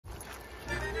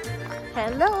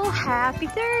Hello, happy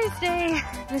Thursday.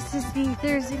 This is the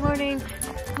Thursday morning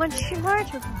Munchkin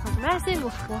March with Madison,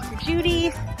 Woofer,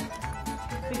 Judy.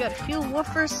 We got a few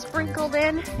Woofers sprinkled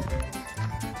in,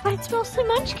 but it's mostly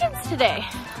Munchkins today.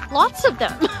 Lots of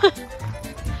them.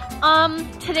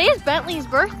 Today is Bentley's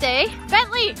birthday.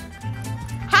 Bentley,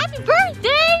 happy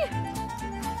birthday!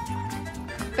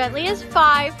 Bentley is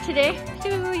 5 today.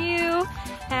 To you.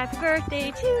 Happy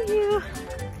birthday to you.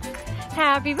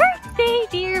 Happy birthday,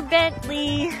 dear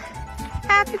Bentley.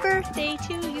 Happy birthday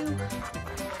to you.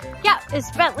 Yeah, it's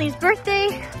Bentley's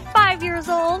birthday. 5 years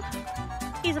old.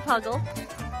 He's a puggle.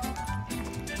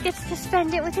 Gets to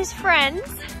spend it with his friends.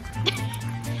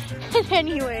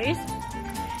 Anyways,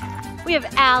 we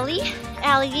have Allie,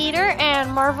 Alligator,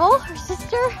 and Marvel, her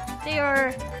sister. They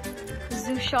are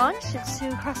Zushan, Shih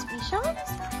Tzu Cross Bichons.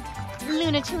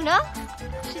 Luna Tuna.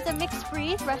 She's a mixed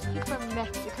breed, rescued from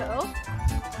Mexico.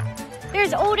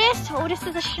 There's Otis. Otis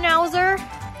is a Schnauzer.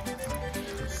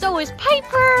 So is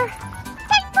Piper.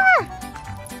 Piper!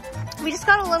 We just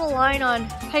got a little line on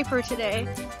Piper today.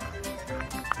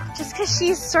 Just because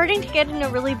she's starting to get in a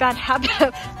really bad habit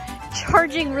of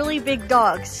charging really big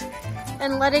dogs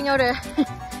and letting out a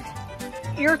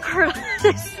ear card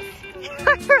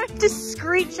to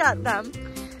screech at them.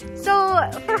 So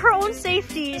for her own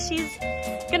safety, she's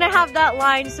gonna have that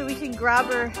line so we can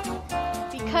grab her,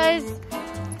 because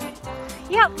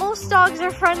yeah, most dogs are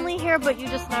friendly here, but you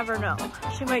just never know.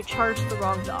 She might charge the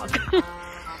wrong dog.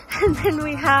 And then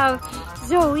we have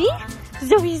Zoey.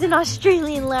 Zoey's an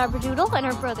Australian Labradoodle, and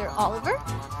her brother Oliver.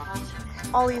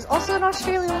 Ollie's also an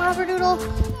Australian Labradoodle.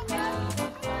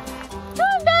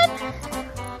 And then,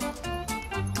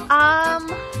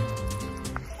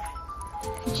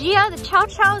 Gia, the Chow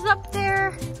Chow's up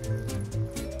there.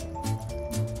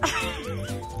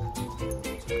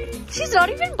 She's not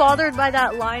even bothered by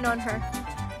that line on her.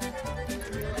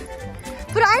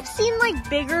 But I've seen like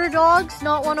bigger dogs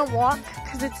not want to walk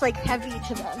because it's like heavy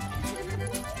to them.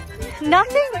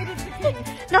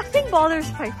 Nothing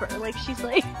bothers Piper. Like she's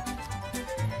like,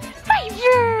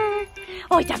 Piper!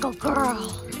 Oh, it's a good girl.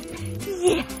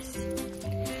 Yes.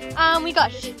 We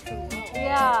got,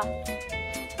 yeah.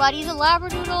 Buddy's a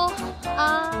Labradoodle.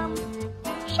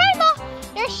 Shyla.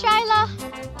 There's Shyla.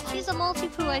 She's a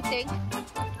Maltipoo, I think.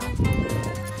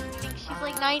 She's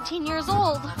like 19 years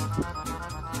old.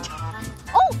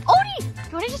 Oh, Odie! Do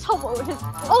you want to just help Otis?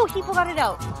 Oh, he got it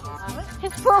out.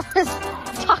 His fur is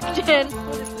tucked in.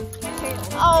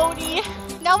 Odie.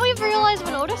 Now we've realized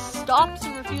when Otis stops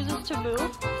and refuses to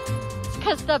move, it's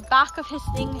because the back of his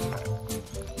thing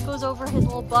goes over his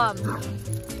little bum.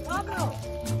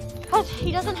 But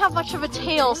he doesn't have much of a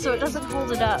tail, so it doesn't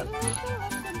hold it up.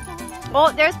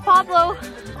 Oh, there's Pablo,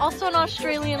 also an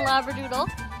Australian Labradoodle.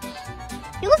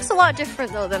 He looks a lot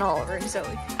different though than Oliver and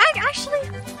Zoey. Actually,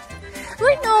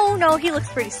 wait, no, he looks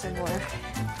pretty similar.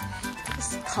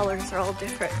 His colors are all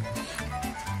different.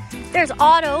 There's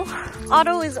Otto.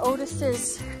 Otto is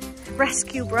Otis's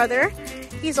rescue brother.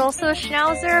 He's also a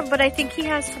Schnauzer, but I think he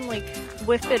has some like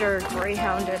Whippet or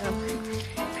Greyhound in him,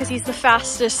 because he's the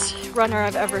fastest runner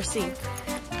I've ever seen.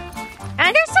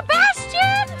 And there's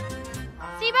Sebastian!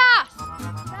 Seabass!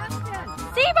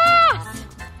 Seabass!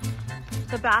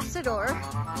 The Bassador,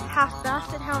 half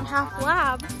Basset Hound, half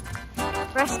Lab,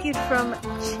 rescued from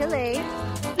Chile.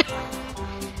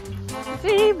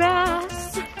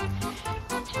 Seabass.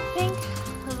 Think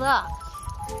that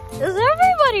is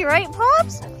everybody, right,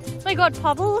 Pops? My God,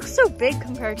 Pablo looks so big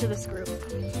compared to this group.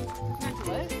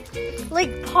 What?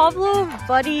 Like Pablo,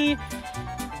 Buddy,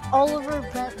 Oliver,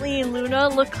 Bentley, and Luna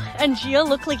and Gia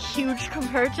look like huge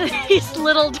compared to these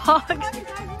little dogs.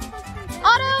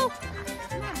 Otto!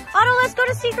 Otto, let's go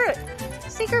to Secret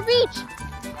Beach.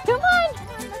 Come on!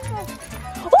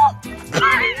 Oh!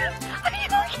 Are you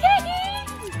okay?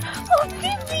 Oh,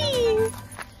 baby!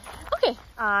 Okay,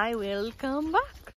 I will come back.